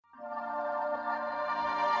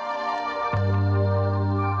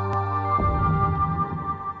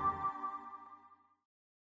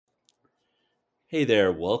Hey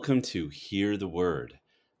there, welcome to Hear the Word.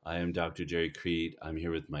 I am Dr. Jerry Crete. I'm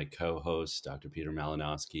here with my co host, Dr. Peter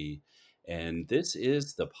Malinowski, and this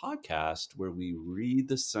is the podcast where we read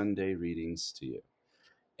the Sunday readings to you.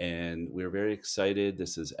 And we're very excited.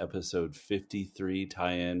 This is episode 53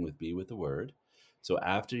 tie in with Be with the Word. So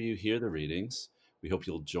after you hear the readings, we hope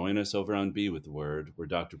you'll join us over on Be with the Word, where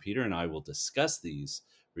Dr. Peter and I will discuss these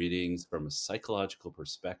readings from a psychological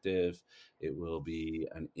perspective. It will be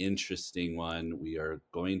an interesting one. We are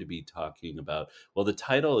going to be talking about, well, the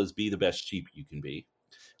title is Be the Best Sheep You Can Be.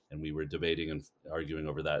 And we were debating and arguing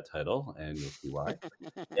over that title, and you'll see why.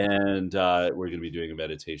 And we're going to be doing a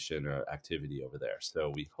meditation or activity over there. So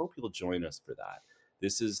we hope you'll join us for that.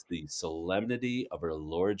 This is the solemnity of our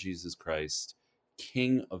Lord Jesus Christ,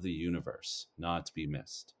 King of the universe, not to be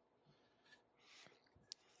missed.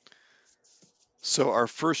 So, our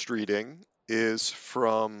first reading is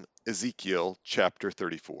from Ezekiel chapter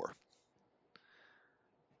 34.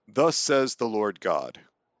 Thus says the Lord God,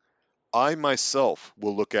 I myself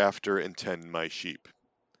will look after and tend my sheep.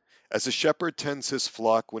 As a shepherd tends his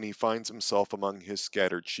flock when he finds himself among his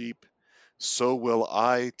scattered sheep, so will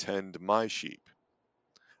I tend my sheep.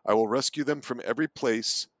 I will rescue them from every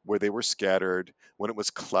place where they were scattered when it was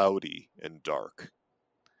cloudy and dark.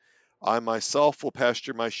 I myself will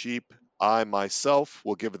pasture my sheep. I myself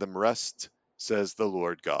will give them rest, says the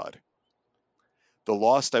Lord God. The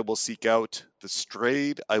lost I will seek out, the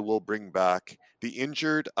strayed I will bring back, the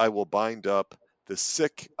injured I will bind up, the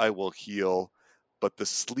sick I will heal, but the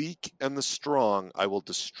sleek and the strong I will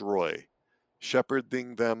destroy,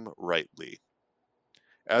 shepherding them rightly.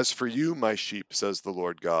 As for you, my sheep, says the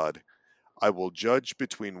Lord God, I will judge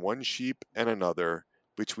between one sheep and another,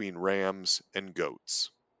 between rams and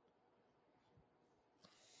goats.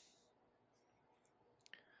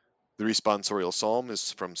 The responsorial psalm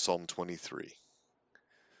is from Psalm 23.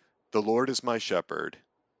 The Lord is my shepherd,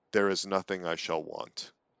 there is nothing I shall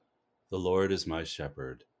want. The Lord is my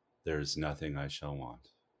shepherd. There is nothing I shall want.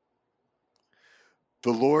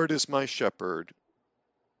 The Lord is my shepherd,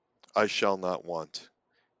 I shall not want.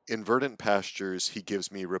 In verdant pastures he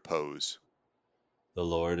gives me repose. The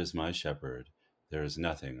Lord is my shepherd. There is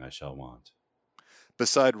nothing I shall want.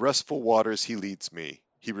 Beside restful waters he leads me.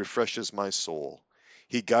 He refreshes my soul.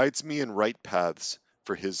 He guides me in right paths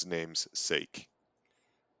for his name's sake.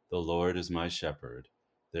 The Lord is my shepherd.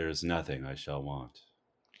 There is nothing I shall want.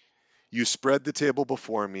 You spread the table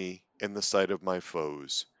before me in the sight of my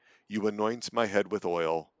foes. You anoint my head with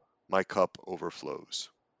oil. My cup overflows.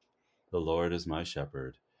 The Lord is my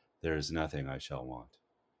shepherd. There is nothing I shall want.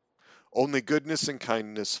 Only goodness and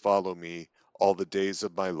kindness follow me all the days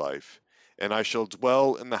of my life, and I shall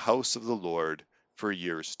dwell in the house of the Lord for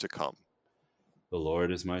years to come. The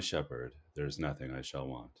Lord is my shepherd. There is nothing I shall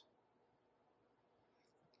want.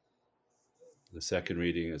 The second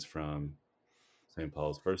reading is from St.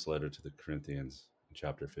 Paul's first letter to the Corinthians,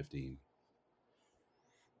 chapter 15.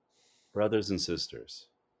 Brothers and sisters,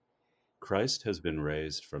 Christ has been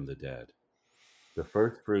raised from the dead, the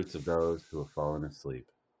first fruits of those who have fallen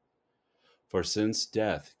asleep. For since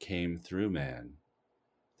death came through man,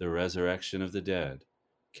 the resurrection of the dead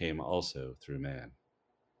came also through man.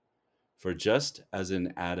 For just as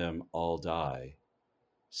in Adam all die,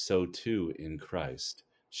 so too in Christ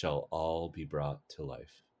shall all be brought to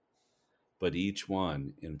life, but each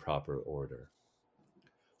one in proper order.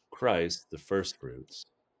 Christ the firstfruits,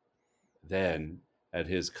 then at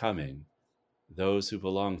his coming, those who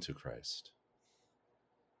belong to Christ.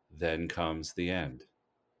 Then comes the end,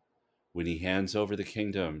 when he hands over the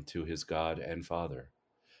kingdom to his God and Father,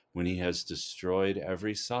 when he has destroyed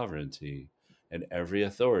every sovereignty and every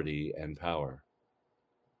authority and power.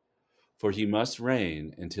 For he must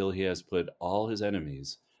reign until he has put all his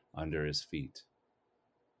enemies under his feet.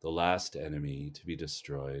 The last enemy to be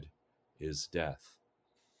destroyed is death.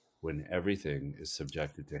 When everything is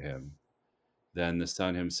subjected to him, then the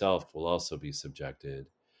Son himself will also be subjected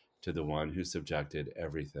to the one who subjected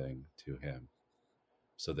everything to him,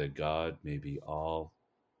 so that God may be all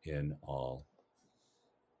in all.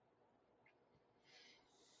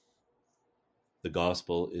 The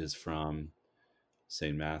Gospel is from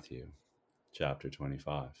St. Matthew, chapter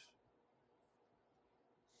 25.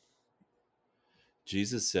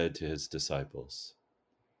 Jesus said to his disciples,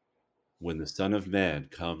 when the Son of Man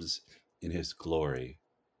comes in his glory,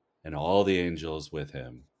 and all the angels with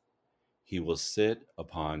him, he will sit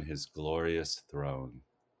upon his glorious throne,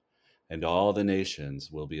 and all the nations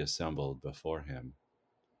will be assembled before him.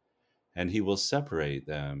 And he will separate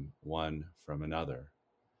them one from another,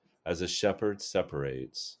 as a shepherd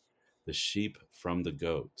separates the sheep from the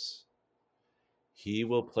goats. He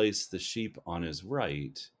will place the sheep on his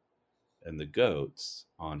right and the goats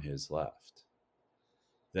on his left.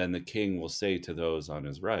 Then the king will say to those on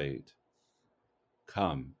his right,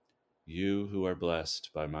 "Come, you who are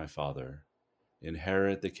blessed by my Father,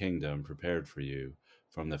 inherit the kingdom prepared for you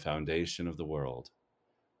from the foundation of the world.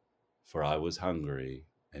 For I was hungry,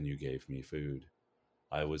 and you gave me food.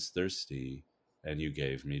 I was thirsty, and you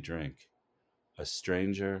gave me drink. A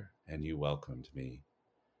stranger, and you welcomed me.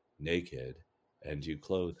 Naked, and you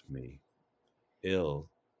clothed me. Ill,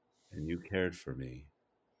 and you cared for me.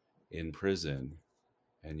 In prison,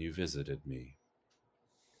 and you visited me."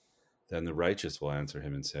 Then the righteous will answer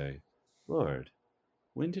him and say, "Lord,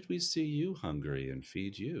 when did we see you hungry and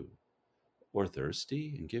feed you, or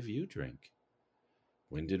thirsty and give you drink?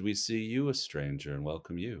 When did we see you a stranger and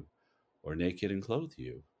welcome you, or naked and clothe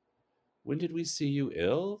you? When did we see you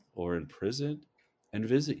ill or in prison and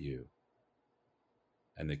visit you?"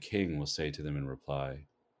 And the king will say to them in reply,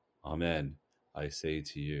 "Amen, I say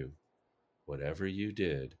to you, whatever you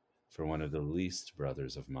did for one of the least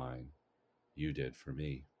brothers of mine, you did for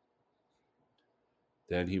me."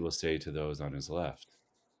 Then he will say to those on his left,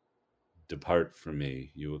 "Depart from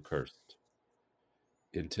me, you accursed,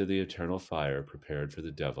 into the eternal fire prepared for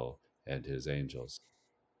the devil and his angels.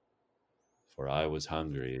 For I was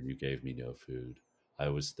hungry, and you gave me no food. I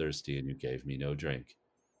was thirsty, and you gave me no drink.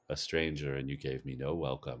 A stranger, and you gave me no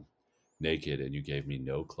welcome. Naked, and you gave me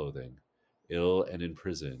no clothing. Ill and in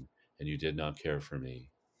prison, and you did not care for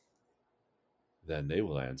me." Then they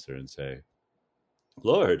will answer and say,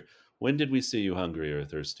 "Lord, when did we see you hungry or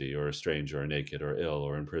thirsty, or a stranger, or naked, or ill,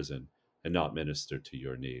 or in prison, and not minister to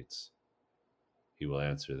your needs?" He will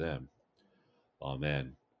answer them,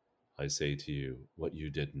 "Amen, I say to you, what you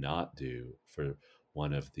did not do for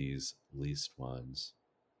one of these least ones,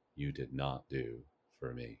 you did not do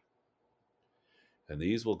for me." And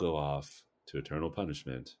these will go off to eternal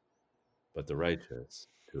punishment, but the righteous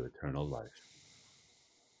to eternal life.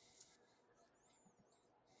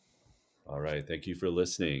 All right. Thank you for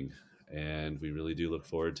listening. And we really do look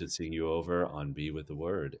forward to seeing you over on Be With the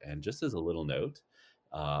Word. And just as a little note,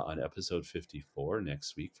 on episode 54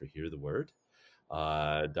 next week for Hear the Word,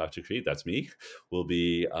 Dr. Creed, that's me, will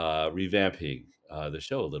be revamping the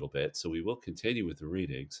show a little bit. So we will continue with the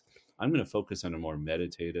readings. I'm going to focus on a more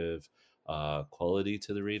meditative quality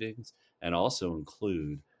to the readings and also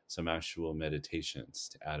include some actual meditations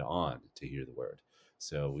to add on to Hear the Word.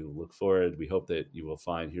 So we will look forward. We hope that you will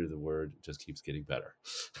find Hear the Word just keeps getting better.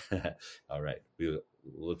 All right. We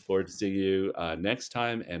look forward to seeing you next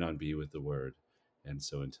time and on Be With the Word. And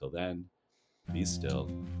so until then, be still,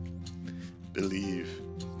 Believe,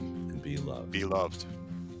 and be loved. be loved.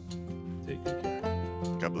 Take good care.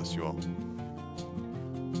 God bless you all.